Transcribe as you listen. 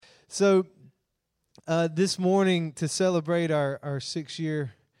So this morning, to celebrate our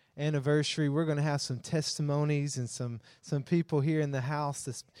 6-year anniversary, we're going to have some testimonies and some people here in the house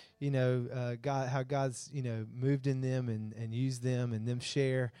that's, God, how God's, moved in them and used them and them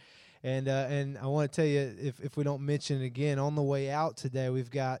share. And I want to tell you, if we don't mention it again, on the way out today, we've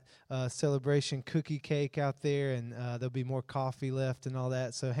got celebration cookie cake out there, and there'll be more coffee left and all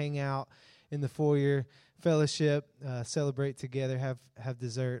that. So hang out in the foyer, fellowship, celebrate together, have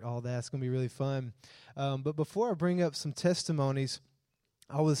dessert, all that. It's going to be really fun. But before I bring up some testimonies,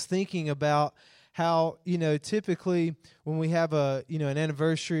 I was thinking about how, typically when we have an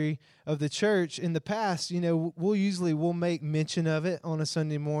anniversary of the church in the past, we'll make mention of it on a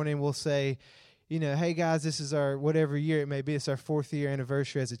Sunday morning. We'll say, hey guys, this is our, whatever year it may be, it's our 4th year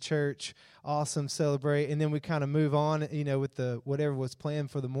anniversary as a church. Awesome, celebrate. And then we kind of move on, with the whatever was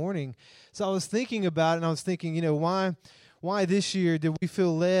planned for the morning. So I was thinking about it, and I was thinking, why this year did we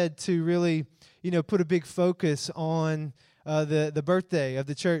feel led to really, put a big focus on the birthday of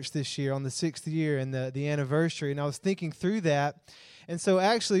the church this year, on the 6th year and the anniversary. And I was thinking through that. And so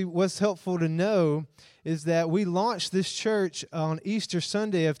actually what's helpful to know is that we launched this church on Easter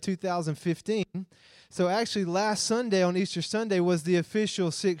Sunday of 2015. So actually last Sunday, on Easter Sunday, was the official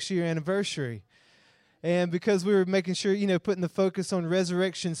 6-year anniversary. And because we were making sure, putting the focus on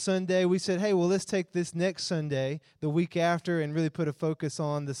Resurrection Sunday, we said, hey, well, let's take this next Sunday, the week after, and really put a focus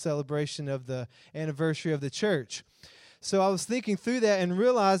on the celebration of the anniversary of the church. So I was thinking through that and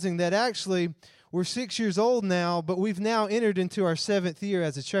realizing that actually we're 6 years old now, but we've now entered into our 7th year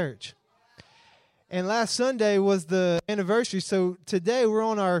as a church. And last Sunday was the anniversary, so today we're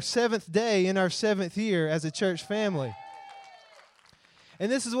on our 7th day in our 7th year as a church family. And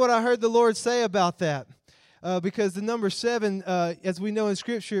this is what I heard the Lord say about that. Because the number 7, as we know in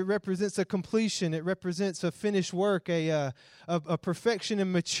Scripture, it represents a completion. It represents a finished work, a perfection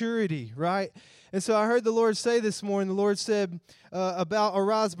and maturity, right? And so I heard the Lord say this morning, the Lord said about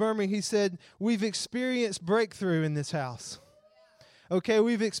Arise Birmingham, He said, we've experienced breakthrough in this house. Okay,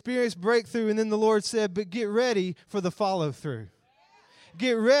 we've experienced breakthrough, and then the Lord said, but get ready for the follow-through.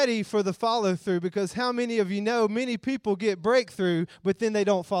 Get ready for the follow-through, because how many of you know many people get breakthrough, but then they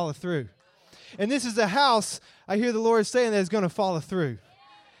don't follow through? And this is a house, I hear the Lord saying, that is going to follow through.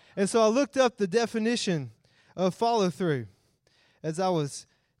 And so I looked up the definition of follow-through as I was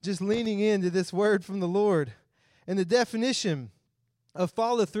just leaning into this word from the Lord. And the definition of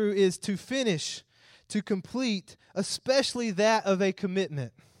follow-through is to finish, to complete, especially that of a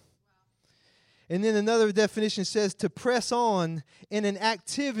commitment. And then another definition says to press on in an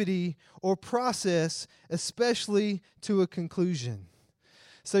activity or process, especially to a conclusion.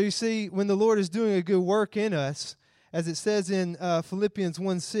 So you see, when the Lord is doing a good work in us, as it says in Philippians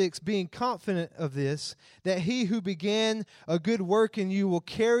 1:6, being confident of this, that He who began a good work in you will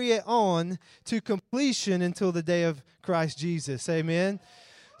carry it on to completion until the day of Christ Jesus. Amen.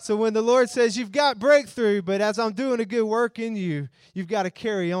 So when the Lord says, you've got breakthrough, but as I'm doing a good work in you, you've got to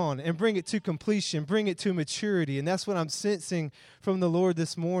carry on and bring it to completion, bring it to maturity. And that's what I'm sensing from the Lord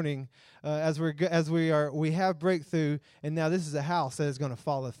this morning as we have breakthrough, and now this is a house that is going to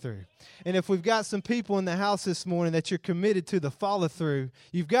follow through. And if we've got some people in the house this morning that you're committed to the follow through,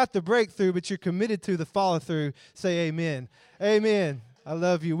 you've got the breakthrough, but you're committed to the follow through, say amen. Amen. I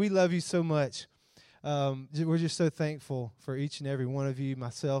love you. We love you so much. We're just so thankful for each and every one of you,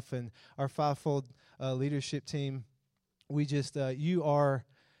 myself and our fivefold leadership team. We just you are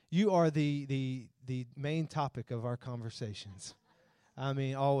the main topic of our conversations. I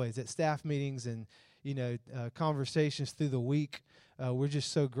mean, always at staff meetings and conversations through the week. We're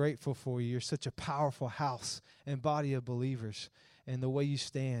just so grateful for you. You're such a powerful house and body of believers, and the way you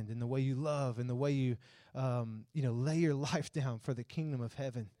stand, and the way you love, and the way you lay your life down for the kingdom of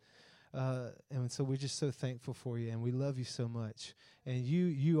heaven. And so we're just so thankful for you, and we love you so much. And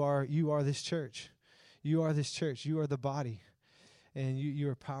you are this church. You are this church. You are the body, and you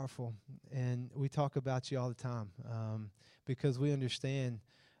are powerful. And we talk about you all the time because we understand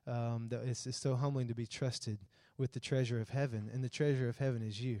that it's so humbling to be trusted with the treasure of heaven, and the treasure of heaven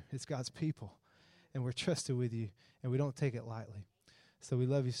is you. It's God's people, and we're trusted with you, and we don't take it lightly. So we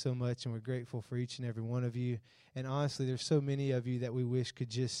love you so much, and we're grateful for each and every one of you. And honestly, there's so many of you that we wish could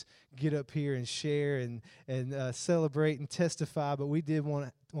just get up here and share and celebrate and testify. But we did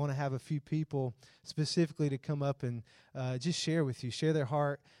want to have a few people specifically to come up and just share with you, share their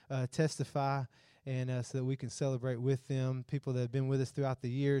heart, testify, and so that we can celebrate with them. People that have been with us throughout the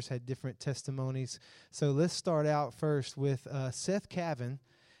years had different testimonies. So let's start out first with Seth Cavan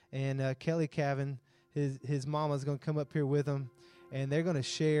and Kelly Cavan. His mama's going to come up here with him. and they're going to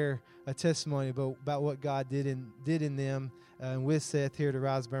share a testimony about what God did in them with Seth here to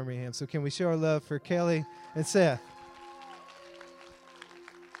Rise Birmingham. So can we show our love for Kelly and Seth?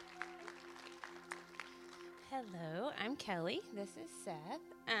 Hello, I'm Kelly. This is Seth.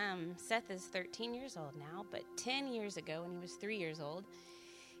 Seth is 13 years old now, but 10 years ago when he was 3 years old,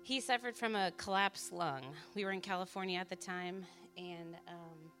 he suffered from a collapsed lung. We were in California at the time, and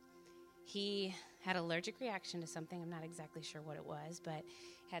he had an allergic reaction to something. I'm not exactly sure what it was, but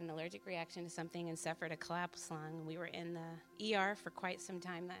had an allergic reaction to something and suffered a collapsed lung. We were in the ER for quite some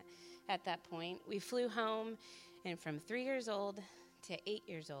time at that point. We flew home, and from 3 years old to 8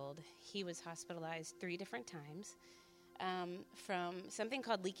 years old, he was hospitalized 3 different times from something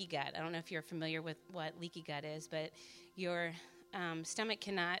called leaky gut. I don't know if you're familiar with what leaky gut is, but your stomach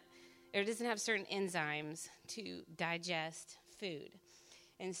doesn't have certain enzymes to digest food.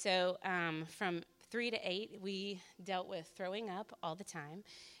 And so from 3 to 8, we dealt with throwing up all the time.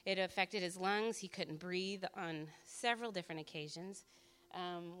 It affected his lungs. He couldn't breathe on several different occasions.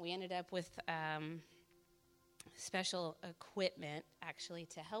 We ended up with special equipment, actually,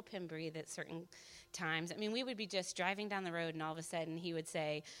 to help him breathe at certain times. I mean, we would be just driving down the road, and all of a sudden he would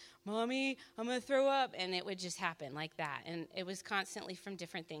say, "Mommy, I'm going to throw up," and it would just happen like that. And it was constantly from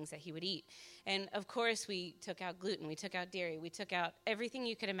different things that he would eat. And, of course, we took out gluten, we took out dairy, we took out everything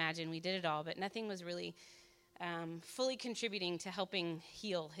you could imagine. We did it all, but nothing was really fully contributing to helping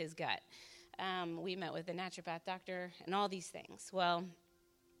heal his gut. We met with a naturopath doctor and all these things. Well,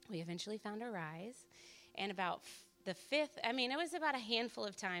 we eventually found Arise. And about the 5th, it was about a handful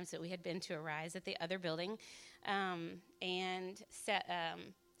of times that we had been to Arise at the other building. And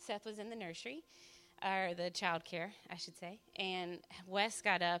Seth was in the nursery, or the child care, I should say. And Wes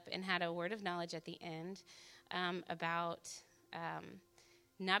got up and had a word of knowledge at the end about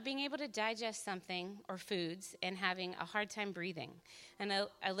not being able to digest something or foods and having a hard time breathing. And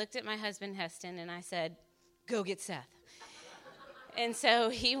I looked at my husband, Heston, and I said, "Go get Seth." And so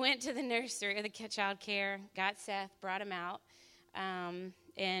he went to the nursery, or the child care, got Seth, brought him out,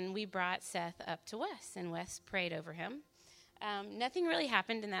 and we brought Seth up to Wes, and Wes prayed over him. Nothing really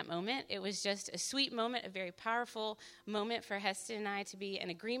happened in that moment. It was just a sweet moment, a very powerful moment for Heston and I to be in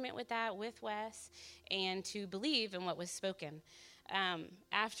agreement with that, with Wes, and to believe in what was spoken.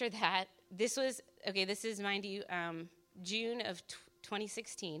 After that, this is, mind you, June of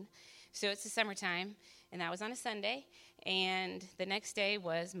 2016, so it's the summertime, and that was on a Sunday. And the next day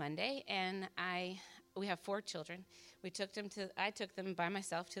was Monday, and we have 4 children. I took them by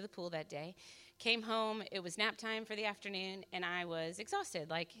myself to the pool that day. Came home, it was nap time for the afternoon, and I was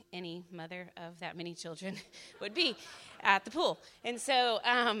exhausted, like any mother of that many children would be at the pool. And so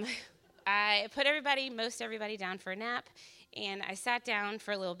I put most everybody down for a nap, and I sat down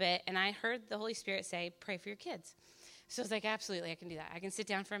for a little bit, and I heard the Holy Spirit say, "Pray for your kids." So I was like, absolutely, I can do that. I can sit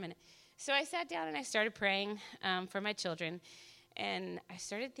down for a minute. So I sat down and I started praying for my children, and I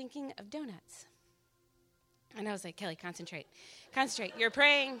started thinking of donuts. And I was like, "Kelly, concentrate. You're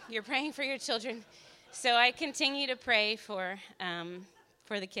praying for your children." So I continue to pray for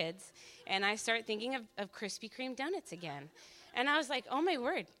the kids, and I start thinking of Krispy Kreme donuts again. And I was like, "Oh my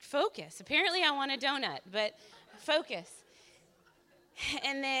word, focus. Apparently I want a donut, but focus."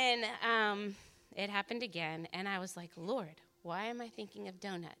 And then it happened again, and I was like, "Lord, why am I thinking of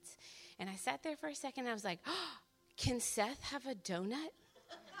donuts?" And I sat there for a second, and I was like, "Oh, can Seth have a donut?"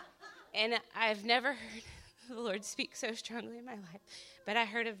 And I've never heard the Lord speak so strongly in my life, but I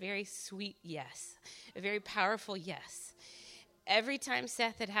heard a very sweet yes, a very powerful yes. Every time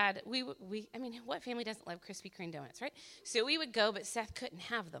Seth had what family doesn't love Krispy Kreme donuts, right? So we would go, but Seth couldn't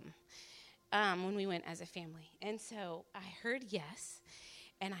have them when we went as a family. And so I heard yes,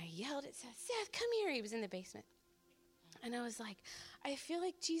 and I yelled at Seth, "Seth, come here." He was in the basement. And I was like, "I feel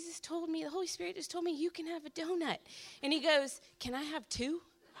like Jesus told me, the Holy Spirit just told me you can have a donut." And he goes, "Can I have 2?"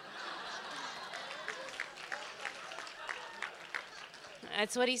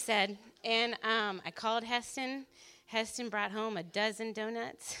 That's what he said. And I called Heston. Heston brought home a dozen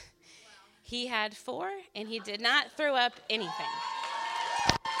donuts. Wow. He had 4, and he did not throw up anything.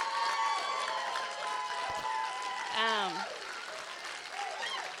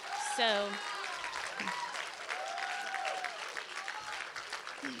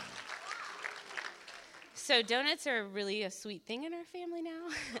 So donuts are really a sweet thing in our family now.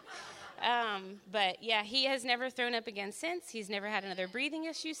 But yeah, he has never thrown up again since. He's never had another breathing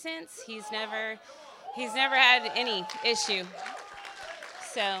issue since. He's never had any issue.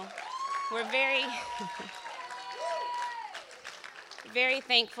 So we're very, very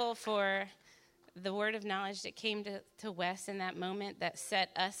thankful for the word of knowledge that came to Wes in that moment that set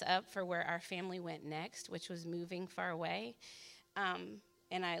us up for where our family went next, which was moving far away.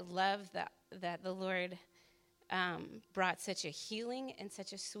 And I love that the Lord brought such a healing in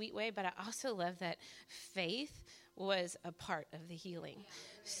such a sweet way, but I also love that faith was a part of the healing.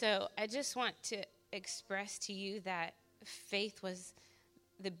 So I just want to express to you that faith was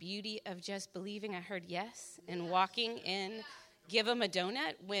the beauty of just believing. I heard yes and walking in, give them a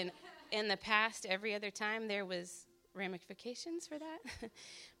donut, when in the past, every other time there was ramifications for that,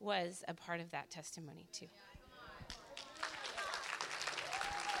 was a part of that testimony too.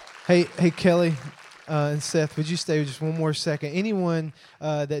 Hey, Kelly and Seth, would you stay just one more second? Anyone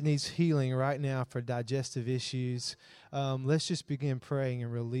that needs healing right now for digestive issues, let's just begin praying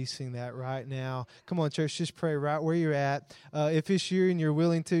and releasing that right now. Come on, church, just pray right where you're at. If it's you and you're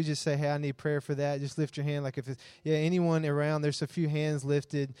willing to, just say, hey, I need prayer for that. Just lift your hand. Like if it's, anyone around, there's a few hands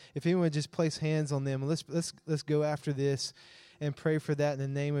lifted. If anyone would just place hands on them, let's go after this and pray for that in the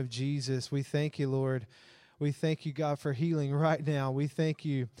name of Jesus. We thank you, Lord. We thank you, God, for healing right now. We thank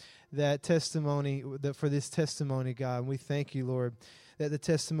you for this testimony, God. And we thank you, Lord, that the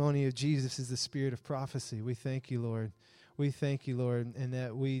testimony of Jesus is the spirit of prophecy. We thank you, Lord. We thank you, Lord, and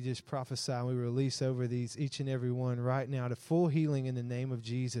that we just prophesy and we release over these, each and every one right now, to full healing in the name of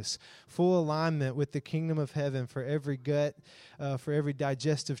Jesus, full alignment with the kingdom of heaven for every gut, for every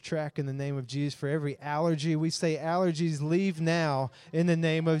digestive tract in the name of Jesus, for every allergy. We say allergies leave now in the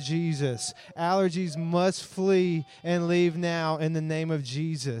name of Jesus. Allergies must flee and leave now in the name of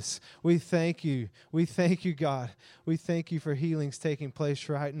Jesus. We thank you. We thank you, God. We thank you for healings taking place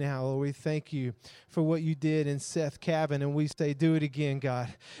right now. Lord, we thank you for what you did in Seth Cabin, and we say, do it again, God.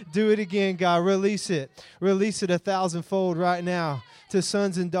 Do it again, God. Release it. Release it 1,000-fold right now to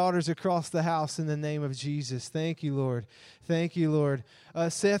sons and daughters across the house in the name of Jesus. Thank you, Lord. Thank you, Lord.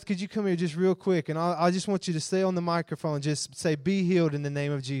 Seth, could you come here just real quick? And I just want you to stay on the microphone. Just say, be healed in the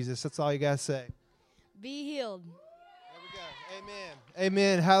name of Jesus. That's all you got to say. Be healed. There we go. Amen.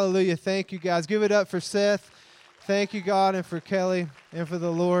 Amen. Hallelujah. Thank you, guys. Give it up for Seth. Thank you, God, and for Kelly, and for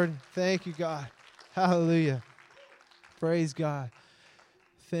the Lord. Thank you, God. Hallelujah. Praise God.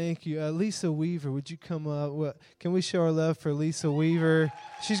 Thank you. Lisa Weaver, would you come up? Can we show our love for Lisa Weaver?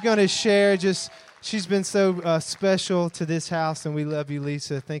 She's going to share she's been so special to this house, and we love you,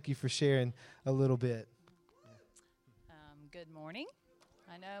 Lisa. Thank you for sharing a little bit. Good morning.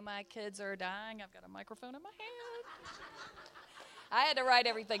 I know my kids are dying. I've got a microphone in my hand. I had to write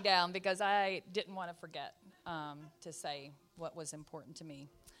everything down because I didn't want to forget to say what was important to me.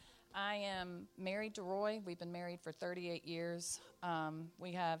 I am married to Roy. We've been married for 38 years.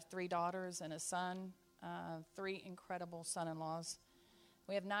 We have 3 daughters and a son, 3 incredible son-in-laws.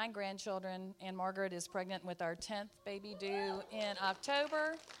 We have 9 grandchildren, and Margaret is pregnant with our 10th baby due in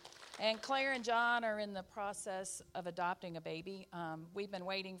October. And Claire and John are in the process of adopting a baby. We've been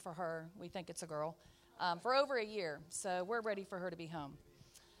waiting for her. We think it's a girl. For over a year, so we're ready for her to be home.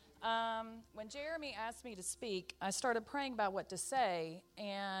 When Jeremy asked me to speak, I started praying about what to say,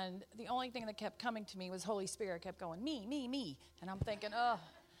 and the only thing that kept coming to me was Holy Spirit kept going, me, and I'm thinking,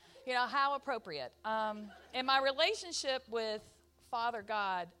 how appropriate. In my relationship with Father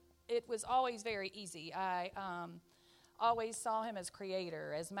God, it was always very easy. I always saw him as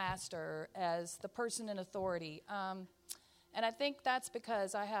creator, as master, as the person in authority. And I think that's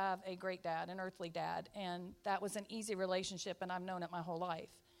because I have a great dad, an earthly dad, and that was an easy relationship, and I've known it my whole life.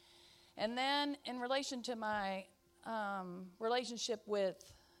 And then in relation to my relationship with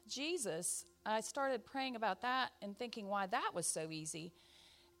Jesus, I started praying about that and thinking why that was so easy.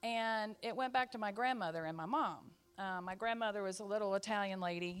 And it went back to my grandmother and my mom. My grandmother was a little Italian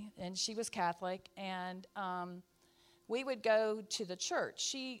lady, and she was Catholic, and we would go to the church.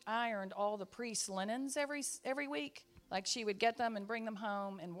 She ironed all the priests' linens every week. Like she would get them and bring them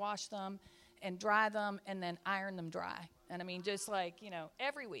home and wash them and dry them and then iron them dry. And I mean, just like,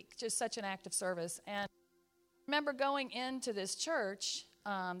 every week, just such an act of service. And I remember going into this church,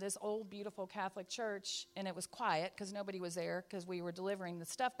 this old, beautiful Catholic church, and it was quiet because nobody was there because we were delivering the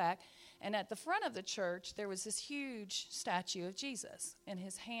stuff back. And at the front of the church, there was this huge statue of Jesus, and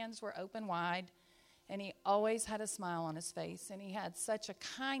his hands were open wide, and he always had a smile on his face, and he had such a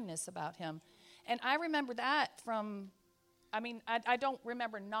kindness about him. And I remember that I don't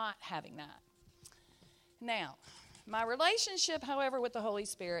remember not having that. Now, my relationship, however, with the Holy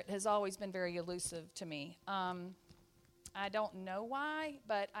Spirit has always been very elusive to me. I don't know why,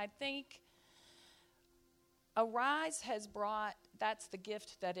 but I think Arise has that's the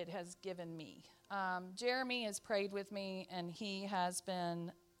gift that it has given me. Jeremy has prayed with me, and he has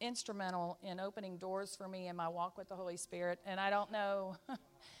been instrumental in opening doors for me in my walk with the Holy Spirit. And I don't know,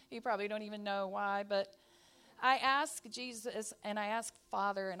 you probably don't even know why, but I ask Jesus and I ask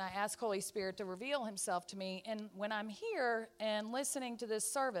Father and I ask Holy Spirit to reveal himself to me. And when I'm here and listening to this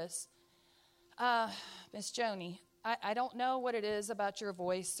service, Miss Joni, I don't know what it is about your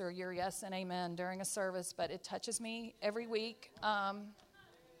voice or your yes and amen during a service, but it touches me every week.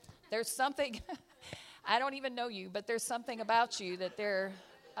 There's something, I don't even know you, but there's something about you that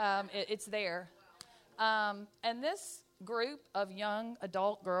it's there. And this group of young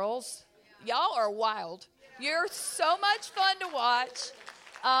adult girls, y'all are wild. You're so much fun to watch.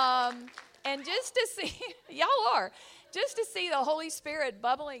 And just to see, y'all are, just to see the Holy Spirit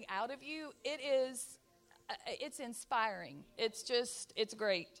bubbling out of you, it's inspiring. It's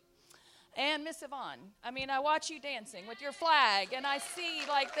great. And Miss Yvonne, I mean, I watch you dancing with your flag, and I see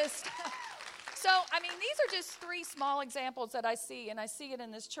like this. So, I mean, these are just 3 small examples that I see, and I see it in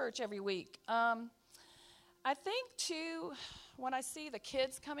this church every week. I think, too, when I see the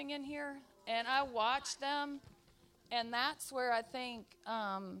kids coming in here, and I watch them, and that's where I think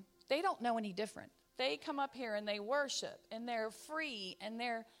they don't know any different. They come up here and they worship, and they're free, and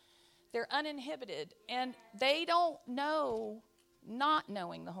they're uninhibited, and they don't know not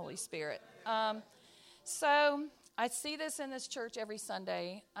knowing the Holy Spirit. So I see this in this church every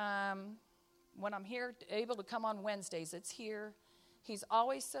Sunday. When I'm here, able to come on Wednesdays, it's here. He's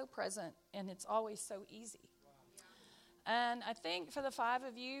always so present, and it's always so easy. And I think for the 5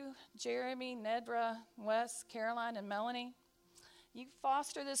 of you, Jeremy, Nedra, Wes, Caroline, and Melanie, you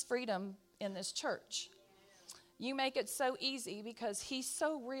foster this freedom in this church. You make it so easy because he's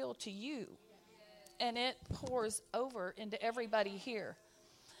so real to you, and it pours over into everybody here.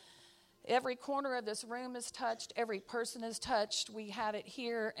 Every corner of this room is touched. Every person is touched. We have it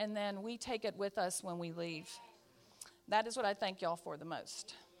here, and then we take it with us when we leave. That is what I thank y'all for the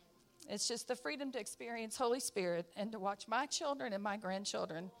most. It's just the freedom to experience Holy Spirit and to watch my children and my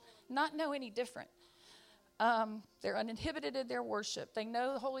grandchildren not know any different. They're uninhibited in their worship. They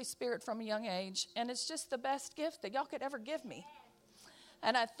know the Holy Spirit from a young age, and it's just the best gift that y'all could ever give me.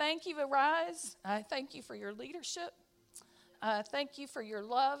 And I thank you, Arise. I thank you for your leadership. Thank you for your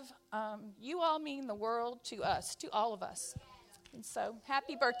love. You all mean the world to us, to all of us. And so,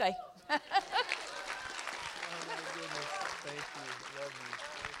 happy birthday. Oh, my goodness. Thank you. Love you.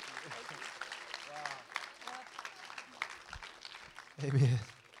 Thank you. Wow. Amen.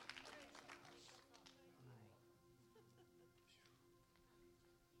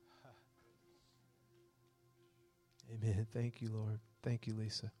 Amen. Thank you, Lord. Thank you,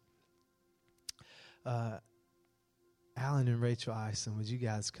 Lisa. Alan and Rachel Ison, would you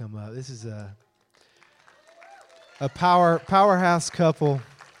guys come up? This is a powerhouse couple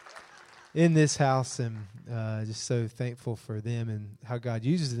in this house, and just so thankful for them and how God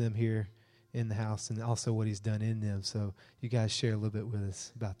uses them here in the house, and also what He's done in them. So you guys share a little bit with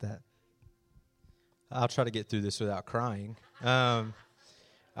us about that. I'll try to get through this without crying. I'm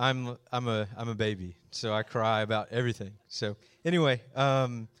a baby, so I cry about everything. So anyway,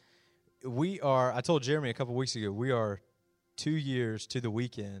 I told Jeremy a couple weeks ago, we are 2 years to the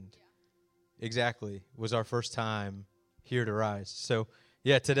weekend. Exactly, was our first time here to Rise. So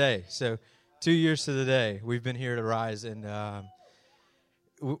yeah, today. So 2 years to the day we've been here to Rise, and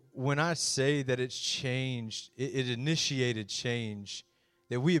when I say that it's changed, it initiated change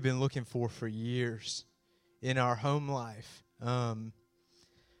that we have been looking for years in our home life.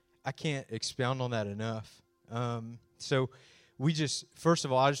 I can't expound on that enough. So first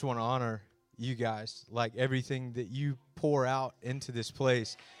of all, I just want to honor you guys, like everything that you pour out into this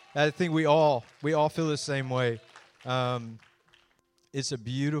place. I think we all feel the same way. It's a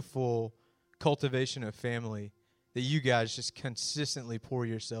beautiful cultivation of family that you guys just consistently pour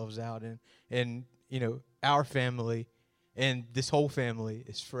yourselves out in. And, our family and this whole family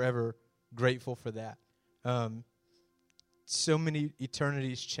is forever grateful for that. So many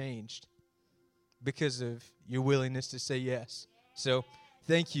eternities changed because of your willingness to say yes. So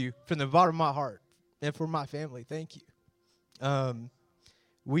thank you from the bottom of my heart and for my family. Thank you.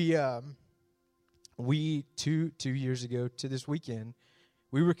 We 2 years ago to this weekend,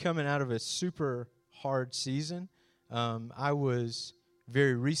 we were coming out of a super hard season. I was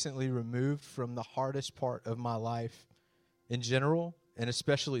very recently removed from the hardest part of my life in general, and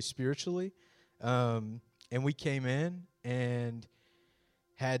especially spiritually. And we came in and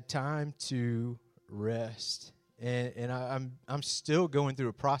had time to rest. And I'm still going through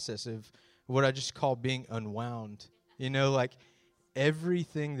a process of what I just call being unwound. Like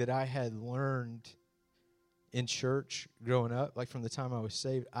everything that I had learned in church growing up, like from the time I was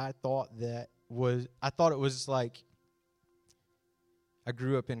saved, I thought it was like, I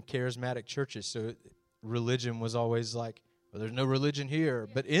grew up in charismatic churches, so religion was always like, well, there's no religion here.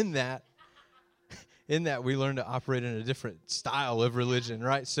 But in that in that we learn to operate in a different style of religion,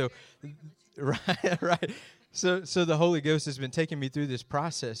 right? So, right. So the Holy Ghost has been taking me through this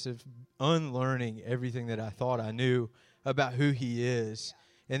process of unlearning everything that I thought I knew about who He is.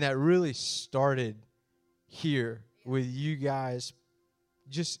 And that really started here with you guys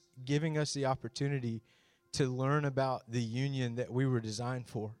just giving us the opportunity to learn about the union that we were designed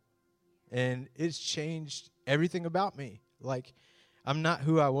for. And it's changed everything about me. Like, I'm not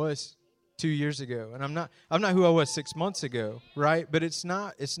who I was 2 years ago, and I'm not who I was 6 months ago, right? But it's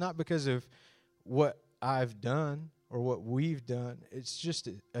not because of what I've done or what we've done. It's just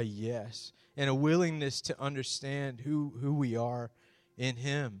a yes and a willingness to understand who we are in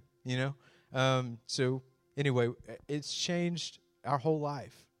Him, you know? So anyway, it's changed our whole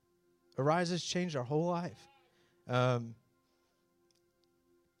life. Arise has changed our whole life. Our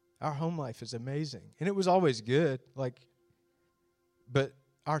home life is amazing. And it was always good, but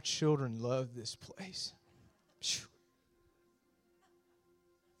our children love this place.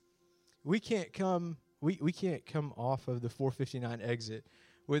 We can't come off of the 459 exit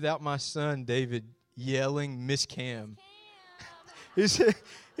without my son David yelling, "Miss Cam." He's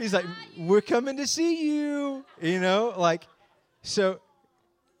like, "We're coming to see you," you know, like. So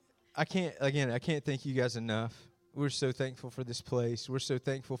I can't thank you guys enough. We're so thankful for this place. We're so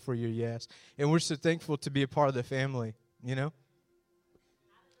thankful for your yes, and we're so thankful to be a part of the family, you know.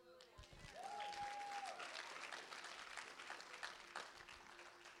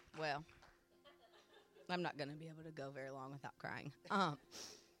 Well, I'm not going to be able to go very long without crying.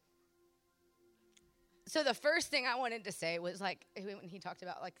 So the first thing I wanted to say was, like, when he talked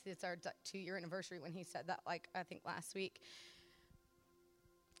about, like, it's our 2-year anniversary, when he said that, like, I think last week.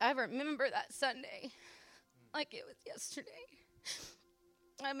 I remember that Sunday like it was yesterday.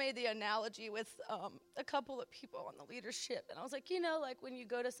 I made the analogy with a couple of people on the leadership, and I was like, you know, like when you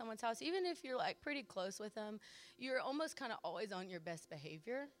go to someone's house, even if you're like pretty close with them, you're almost kind of always on your best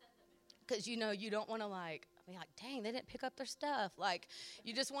behavior, because you know you don't want to like be like, dang, they didn't pick up their stuff. Like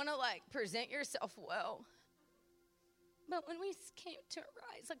you just want to like present yourself well. But when we came to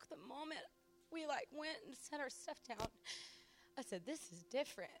Arise, like the moment we like went and set our stuff down, I said, this is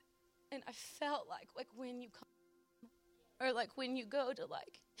different. And I felt like when you come, or like when you go to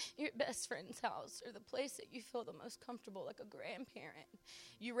like your best friend's house or the place that you feel the most comfortable, like a grandparent,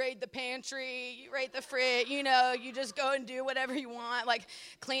 you raid the pantry, you raid the fridge, you know, you just go and do whatever you want. Like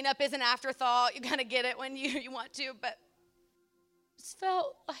cleanup is an afterthought. You kind of get it when you want to, but it just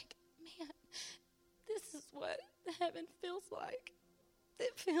felt like, man, this is what heaven feels like.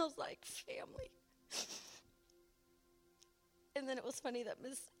 It feels like family. And then it was funny that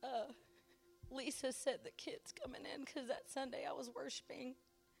Miss Lisa said the kids coming in, because that Sunday I was worshiping.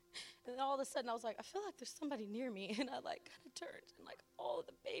 And then all of a sudden I was like, I feel like there's somebody near me. And I like kind of turned, and like all of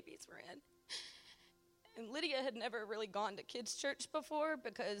the babies were in. And Lydia had never really gone to kids' church before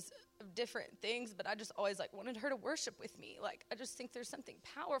because of different things, but I just always like wanted her to worship with me. Like I just think there's something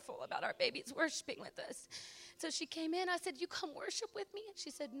powerful about our babies worshiping with us. So she came in, I said, you come worship with me? And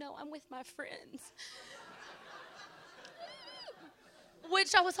she said, no, I'm with my friends.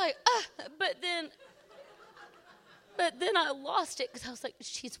 Which I was like, but then I lost it, because I was like,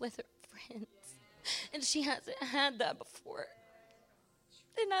 she's with her friends, and she hasn't had that before.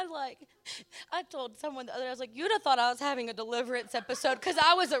 And I told someone the other day, I was like, you'd have thought I was having a deliverance episode, because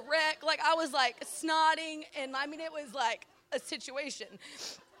I was a wreck. Like I was like snotting, and I mean it was like a situation.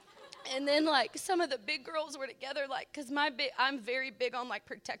 And then like some of the big girls were together, like because I'm very big on like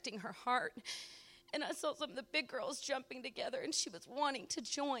protecting her heart. And I saw some of the big girls jumping together, and she was wanting to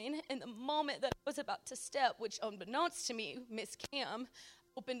join. And the moment that I was about to step, which unbeknownst to me, Miss Cam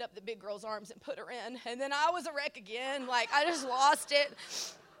opened up the big girl's arms and put her in. And then I was a wreck again. Like, I just lost it.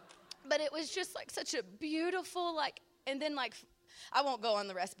 But it was just, like, such a beautiful, like, and then, like, I won't go on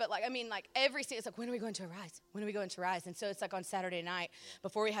the rest, but, like, I mean, like, every scene, it's like, when are we going to Arise? When are we going to Arise? And so it's, like, on Saturday night,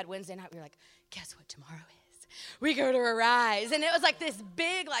 before we had Wednesday night, we were like, guess what tomorrow is? We go to Arise. And it was like this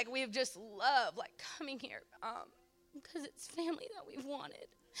big, like, we've just loved, like, coming here because it's family that we've wanted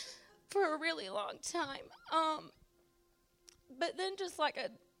for a really long time. But then just, like,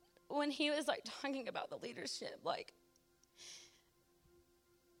 when he was, like, talking about the leadership, like,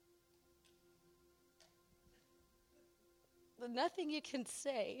 nothing you can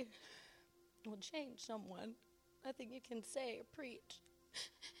say will change someone. Nothing you can say or preach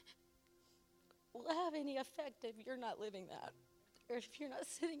will have any effect if you're not living that, or if you're not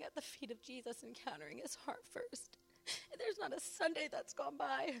sitting at the feet of Jesus encountering his heart first. And there's not a Sunday that's gone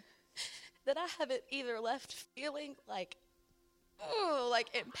by that I haven't either left feeling like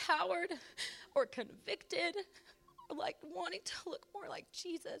empowered or convicted like wanting to look more like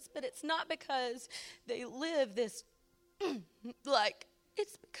Jesus, but it's not because they live this, like,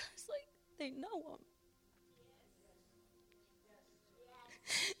 it's because, like, they know him.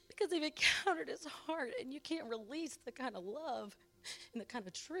 Because they've encountered his heart, and you can't release the kind of love and the kind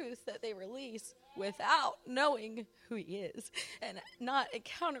of truth that they release without knowing who he is and not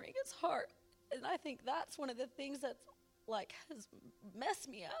encountering his heart. And I think that's one of the things that's, like, has messed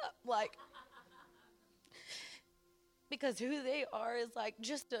me up. Like, because who they are is, like,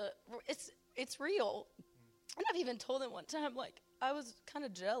 just it's real. And I've even told them one time, like, I was kind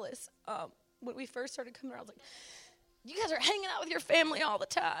of jealous. When we first started coming around, I was like, you guys are hanging out with your family all the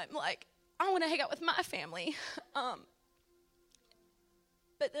time. Like, I want to hang out with my family.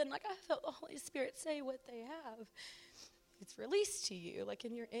 But then, like, I felt the Holy Spirit say what they have. It's released to you, like,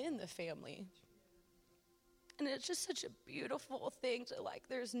 and you're in the family. And it's just such a beautiful thing to, like,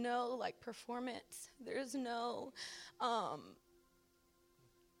 there's no, like, performance. There's no,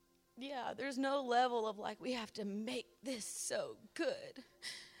 there's no level of, like, we have to make this so good.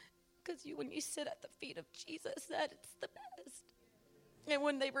 Because when you sit at the feet of Jesus, that it's the best. And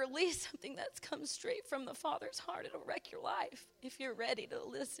when they release something that's come straight from the Father's heart, it'll wreck your life if you're ready to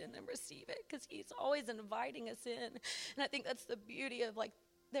listen and receive it. Because he's always inviting us in. And I think that's the beauty of, like,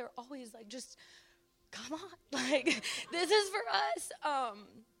 they're always like, just come on. Like, this is for us.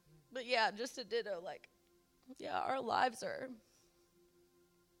 But yeah, just a ditto, like, yeah, our lives are,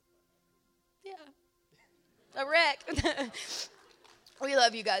 a wreck. We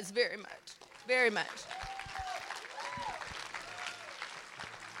love you guys very much. Very much.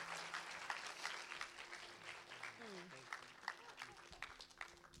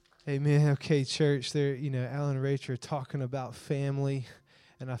 Amen. Okay, church. There, Alan and Rachel are talking about family,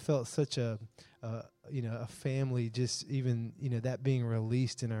 and I felt such a family. Just even that being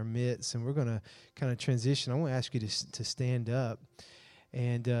released in our midst, and we're going to kind of transition. I want to ask you to stand up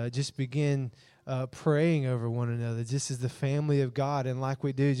and just begin praying over one another, just as the family of God. And like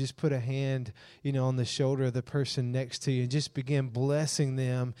we do, just put a hand, on the shoulder of the person next to you, and just begin blessing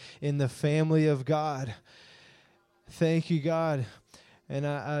them in the family of God. Thank you, God. And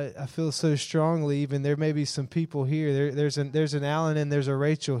I feel so strongly, even there may be some people here. There's an Alan and there's a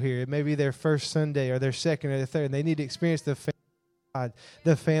Rachel here. It may be their first Sunday or their second or their third, and they need to experience the family of God,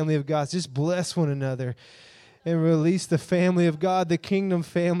 the family of God. Just bless one another and release the family of God, the kingdom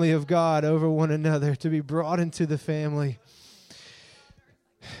family of God over one another to be brought into the family.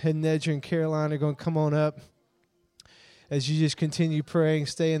 And Nedra and Caroline are going to come on up as you just continue praying.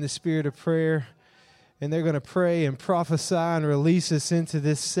 Stay in the spirit of prayer. And they're going to pray and prophesy and release us into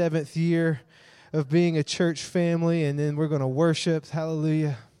this 7th year of being a church family. And then we're going to worship.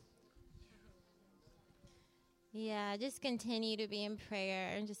 Hallelujah. Yeah, just continue to be in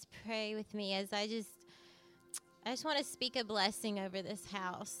prayer and just pray with me as I just want to speak a blessing over this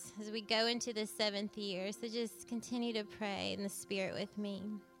house as we go into the 7th year. So just continue to pray in the Spirit with me.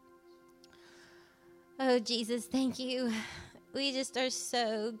 Oh, Jesus, thank you. We just are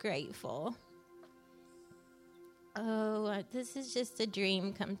so grateful. Oh, this is just a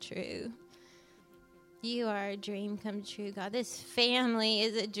dream come true. You are a dream come true, God. This family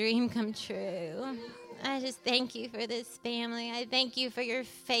is a dream come true. I just thank you for this family. I thank you for your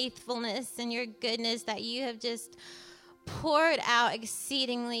faithfulness and your goodness that you have just poured out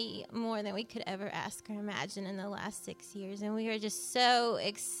exceedingly more than we could ever ask or imagine in the last 6 years. And we are just so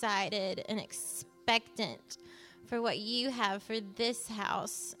excited and expectant for what you have for this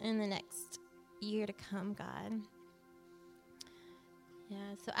house in the next year to come, God.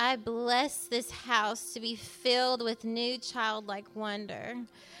 Yeah, so I bless this house to be filled with new childlike wonder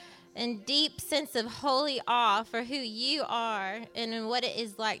and deep sense of holy awe for who you are and in what it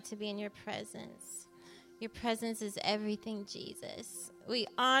is like to be in your presence. Your presence is everything, Jesus. We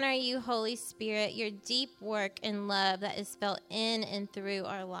honor you, Holy Spirit, your deep work and love that is felt in and through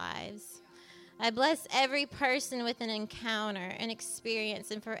our lives. I bless every person with an encounter, an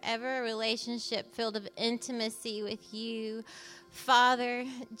experience, and forever a relationship filled of intimacy with you, Father,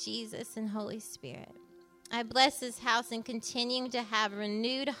 Jesus, and Holy Spirit. I bless this house in continuing to have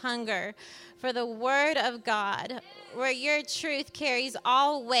renewed hunger for the Word of God, where your truth carries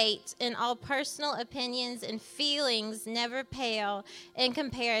all weight and all personal opinions and feelings never pale in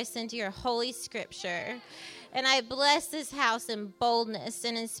comparison to your holy Scripture. And I bless this house in boldness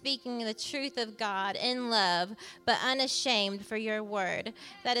and in speaking the truth of God in love, but unashamed for your word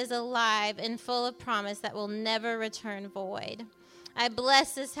that is alive and full of promise that will never return void. I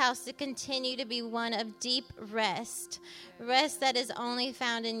bless this house to continue to be one of deep rest, rest that is only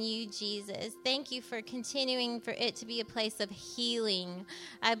found in you, Jesus. Thank you for continuing for it to be a place of healing.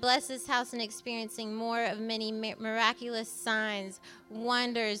 I bless this house and experiencing more of many miraculous signs,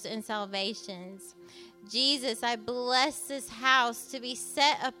 wonders, and salvations. Jesus, I bless this house to be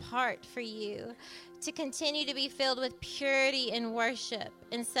set apart for you, to continue to be filled with purity and worship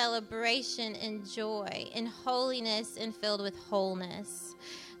and celebration and joy and holiness and filled with wholeness.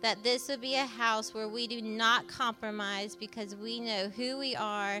 That this would be a house where we do not compromise because we know who we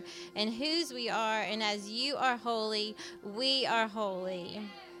are and whose we are, and as you are holy, we are holy.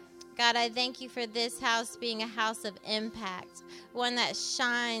 God, I thank you for this house being a house of impact, one that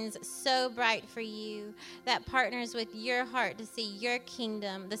shines so bright for you, that partners with your heart to see your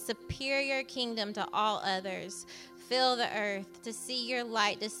kingdom, the superior kingdom to all others, fill the earth, to see your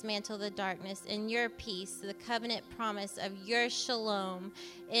light dismantle the darkness, and your peace, the covenant promise of your shalom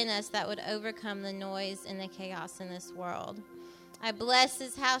in us that would overcome the noise and the chaos in this world. I bless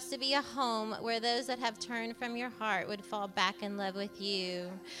this house to be a home where those that have turned from your heart would fall back in love with you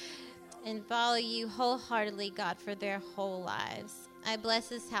and follow you wholeheartedly, God, for their whole lives. I bless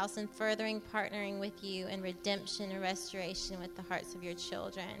this house in furthering partnering with you in redemption and restoration with the hearts of your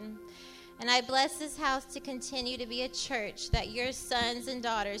children. And I bless this house to continue to be a church that your sons and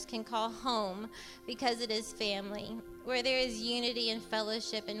daughters can call home because it is family, where there is unity and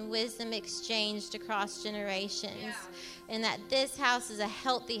fellowship and wisdom exchanged across generations. And that this house is a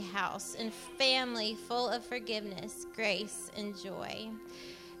healthy house and family full of forgiveness, grace, and joy.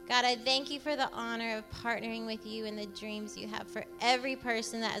 God, I thank you for the honor of partnering with you in the dreams you have for every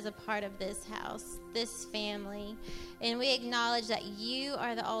person that is a part of this house, this family. And we acknowledge that you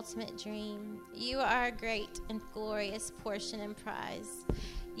are the ultimate dream. You are our great and glorious portion and prize.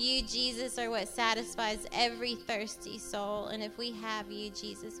 You, Jesus, are what satisfies every thirsty soul. And if we have you,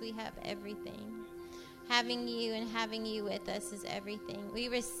 Jesus, we have everything. Having you and having you with us is everything. We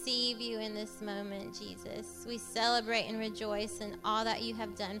receive you in this moment, Jesus. We celebrate and rejoice in all that you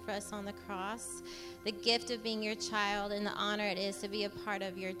have done for us on the cross, the gift of being your child, and the honor it is to be a part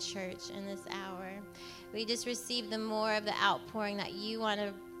of your church in this hour. We just receive the more of the outpouring that you want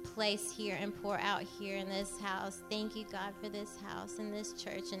to place here and pour out here in this house. Thank you, God, for this house and this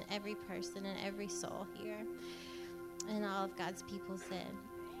church and every person and every soul here. And all of God's people said,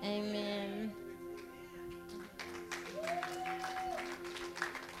 amen.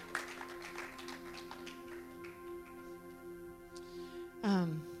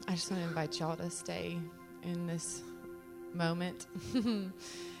 I just want to invite y'all to stay in this moment and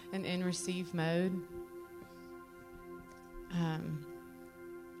in receive mode.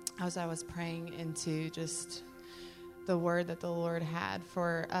 As I was praying into just the word that the Lord had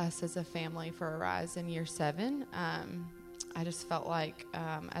for us as a family for Arise in year 7, I just felt like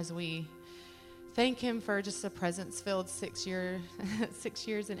as we thank him for just a presence-filled 6 years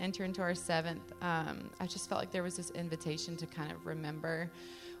and enter into our 7th. I just felt like there was this invitation to kind of remember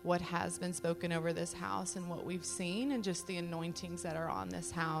what has been spoken over this house and what we've seen and just the anointings that are on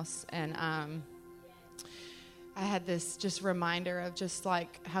this house. And I had this just reminder of just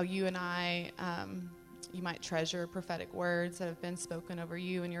like how you and I, you might treasure prophetic words that have been spoken over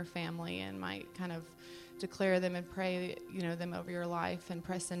you and your family and might kind of declare them and pray, them over your life and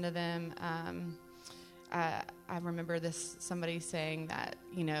press into them. I remember somebody saying that,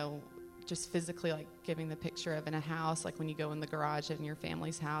 just physically like giving the picture of in a house, like when you go in the garage in your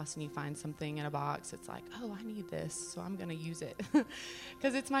family's house and you find something in a box, it's like, oh, I need this, so I'm going to use it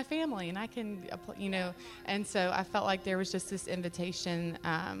because it's my family and I can, and so I felt like there was just this invitation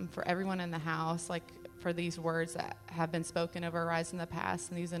for everyone in the house, like for these words that have been spoken over Arise in the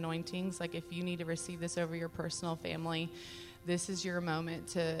past and these anointings, like if you need to receive this over your personal family, this is your moment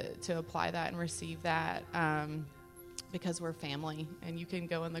to apply that and receive that. Because we're family, and you can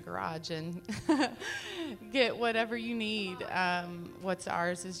go in the garage and get whatever you need. What's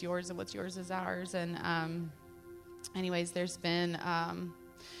ours is yours, and what's yours is ours. And anyways, there's been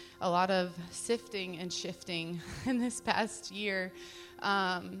a lot of sifting and shifting in this past year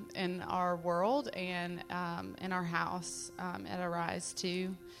in our world and in our house at Arise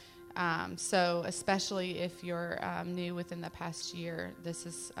too. So especially if you're new within the past year, this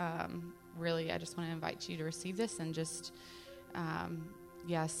is really, I just want to invite you to receive this and just,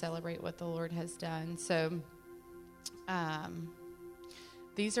 celebrate what the Lord has done. So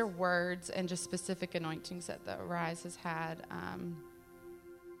these are words and just specific anointings that the Arise has had.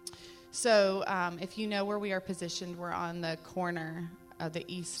 So if you know where we are positioned, we're on the corner of the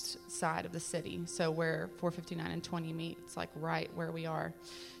east side of the city. So where 459 and 20 meet, it's like right where we are.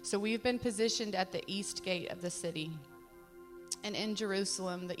 So we've been positioned at the east gate of the city. And in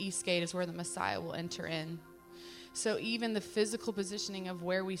Jerusalem, the east gate is where the Messiah will enter in. So even the physical positioning of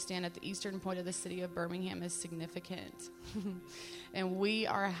where we stand at the eastern point of the city of Birmingham is significant. And we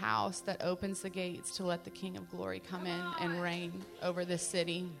are a house that opens the gates to let the King of Glory come in and reign over this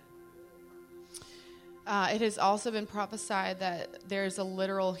city. It has also been prophesied that there's a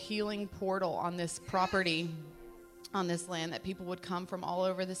literal healing portal on this property, on this land, that people would come from all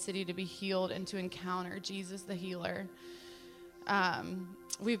over the city to be healed and to encounter Jesus the healer.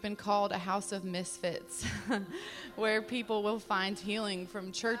 We've been called a house of misfits, where people will find healing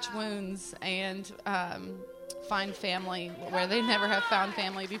from church wounds and find family where they never have found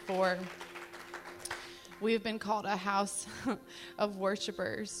family before. We have been called a house of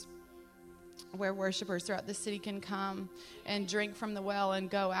worshipers, where worshipers throughout the city can come and drink from the well and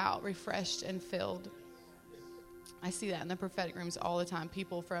go out refreshed and filled. I see that in the prophetic rooms all the time.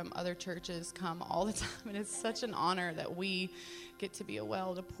 People from other churches come all the time, and it's such an honor that we get to be a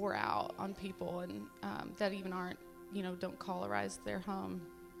well to pour out on people and that even aren't, don't call Arise their home.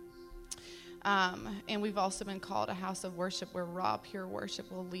 And we've also been called a house of worship, where raw, pure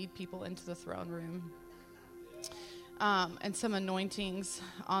worship will lead people into the throne room. And some anointings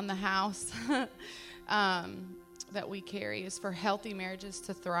on the house that we carry is for healthy marriages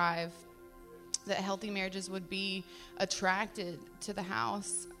to thrive, that healthy marriages would be attracted to the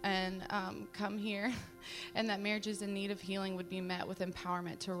house and come here, and that marriages in need of healing would be met with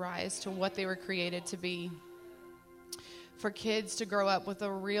empowerment to rise to what they were created to be. For kids to grow up with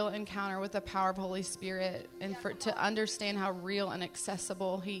a real encounter with the power of Holy Spirit, and to understand how real and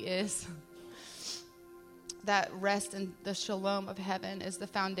accessible He is. That rest in the shalom of heaven is the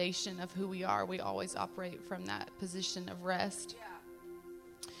foundation of who we are. We always operate from that position of rest.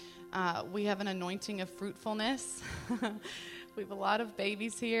 We have an anointing of fruitfulness. We have a lot of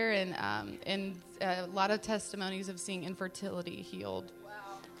babies here, and a lot of testimonies of seeing infertility healed.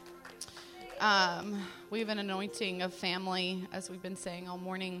 We have an anointing of family, as we've been saying all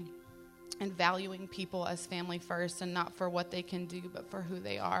morning, and valuing people as family first, and not for what they can do, but for who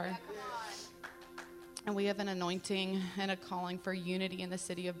they are. And we have an anointing and a calling for unity in the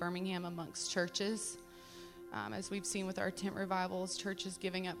city of Birmingham amongst churches. As we've seen with our tent revivals, churches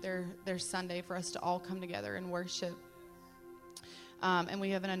giving up their Sunday for us to all come together and worship. And we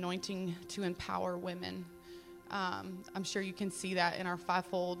have an anointing to empower women. I'm sure you can see that in our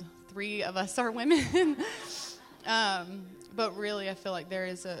fivefold. 3 of us are women. But really, I feel like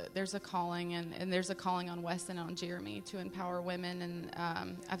there's a calling, and there's a calling on Weston and on Jeremy to empower women.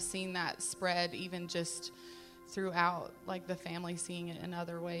 And I've seen that spread even just throughout, like the family seeing it in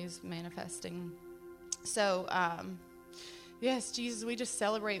other ways manifesting. So, yes, Jesus, we just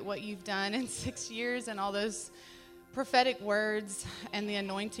celebrate what you've done in 6 years and all those prophetic words and the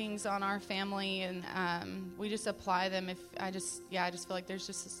anointings on our family, and we just apply them. I just feel like there's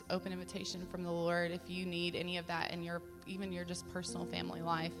just this open invitation from the Lord. If you need any of that in your just personal family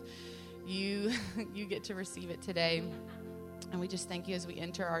life, you get to receive it today. And we just thank you as we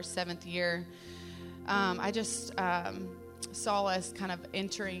enter our 7th year. I just saw us kind of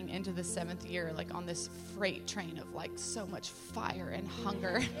entering into the 7th year, like on this freight train of like so much fire and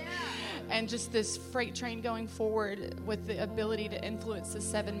hunger, and just this freight train going forward with the ability to influence the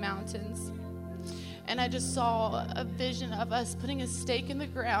 7 mountains. And I just saw a vision of us putting a stake in the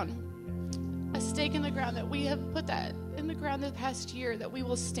ground, that we have put that in the ground the past year, that we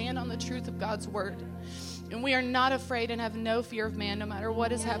will stand on the truth of God's word. And we are not afraid and have no fear of man, no matter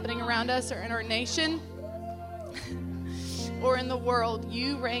what is happening around us or in our nation or in the world.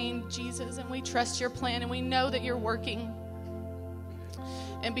 You reign, Jesus, and we trust your plan, and we know that you're working.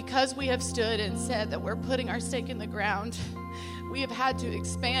 And because we have stood and said that we're putting our stake in the ground, we have had to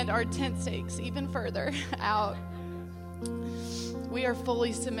expand our tent stakes even further out. We are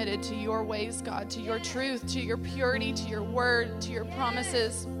fully submitted to your ways, God, to your truth, to your purity, to your word, to your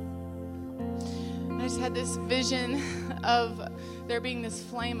promises. I just had this vision of there being this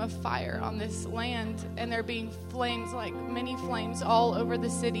flame of fire on this land, and there being flames, like many flames all over the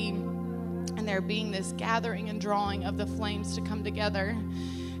city, and there being this gathering and drawing of the flames to come together,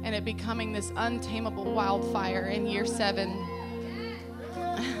 and it becoming this untamable wildfire in year 7.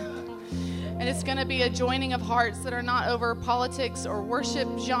 And it's going to be a joining of hearts that are not over politics or worship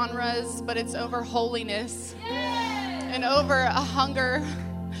genres, but it's over holiness and over a hunger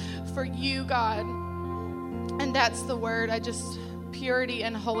for you, God. And that's the word. Purity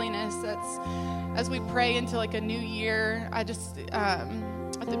and holiness. That's as we pray into like a new year. I just,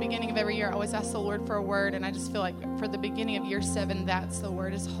 at the beginning of every year, I always ask the Lord for a word. And I just feel like for the beginning of year 7, that's the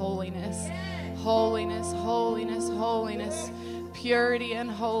word, is holiness. Holiness, holiness, holiness. Purity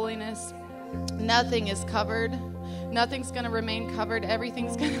and holiness. Nothing is covered Nothing's going to remain covered.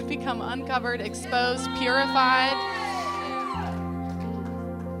 Everything's going to become uncovered, exposed, purified.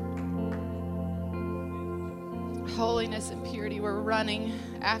 Holiness and purity. We're running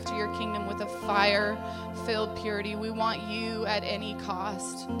after your kingdom with a fire-filled purity. We want you at any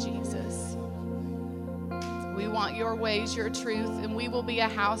cost, Jesus. We want your ways, your truth, and we will be a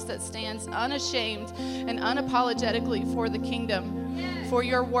house that stands unashamed and unapologetically for the kingdom, for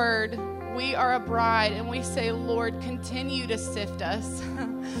your word. We are a bride, and we say, Lord, continue to sift us.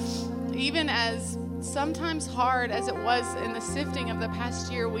 Even as sometimes hard as it was in the sifting of the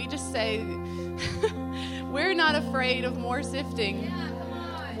past year, we just say, we're not afraid of more sifting.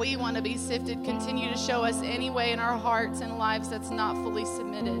 We want to be sifted. Continue to show us any way in our hearts and lives that's not fully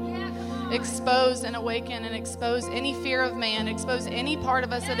submitted. Expose and awaken and expose any fear of man. Expose any part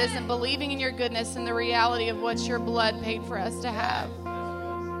of us that isn't believing in your goodness and the reality of what your blood paid for us to have.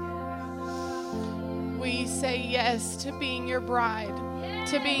 We say yes to being your bride,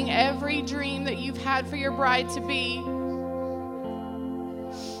 to being every dream that you've had for your bride to be.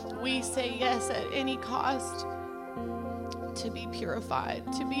 We say yes at any cost to be purified,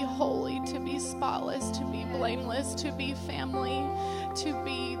 to be holy, to be spotless, to be blameless, to be family, to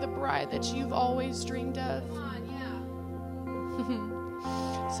be the bride that you've always dreamed of.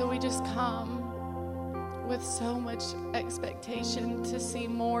 So we just come with so much expectation to see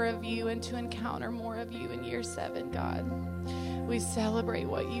more of you and to encounter more of you in year 7, God. We celebrate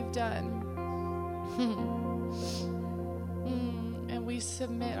what you've done. And we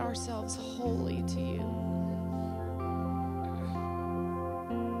submit ourselves wholly to you.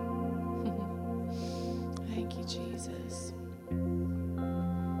 Thank you, Jesus.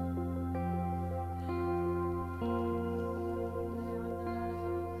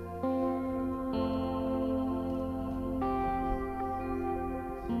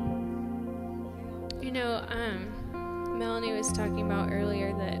 You know, Melanie was talking about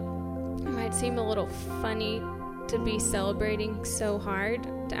earlier that it might seem a little funny to be celebrating so hard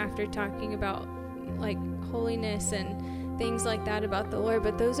after talking about like holiness and things like that about the Lord,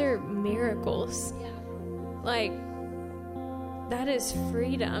 but those are miracles. Like, that is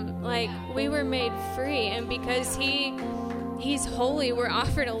freedom. Like, we were made free, and because He's holy, we're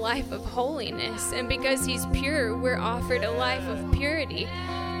offered a life of holiness, and because He's pure, we're offered a life of purity.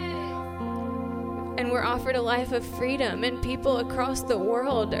 And we're offered a life of freedom, and people across the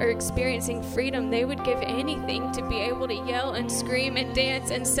world are experiencing freedom. They would give anything to be able to yell and scream and dance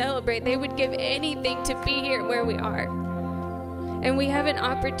and celebrate. They would give anything to be here where we are. And we have an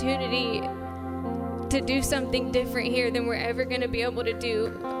opportunity to do something different here than we're ever going to be able to do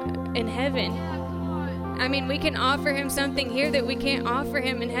in heaven. I mean, we can offer Him something here that we can't offer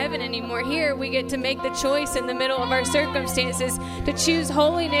Him in heaven anymore. Here, we get to make the choice in the middle of our circumstances to choose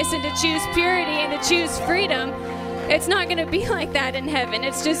holiness and to choose purity and to choose freedom. It's not going to be like that in heaven.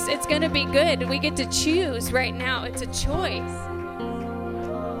 It's going to be good. We get to choose right now. It's a choice.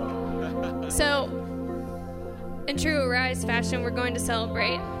 So, in true Arise fashion, we're going to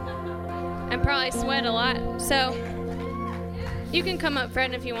celebrate and probably sweat a lot. So, you can come up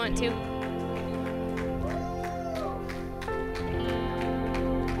front if you want to.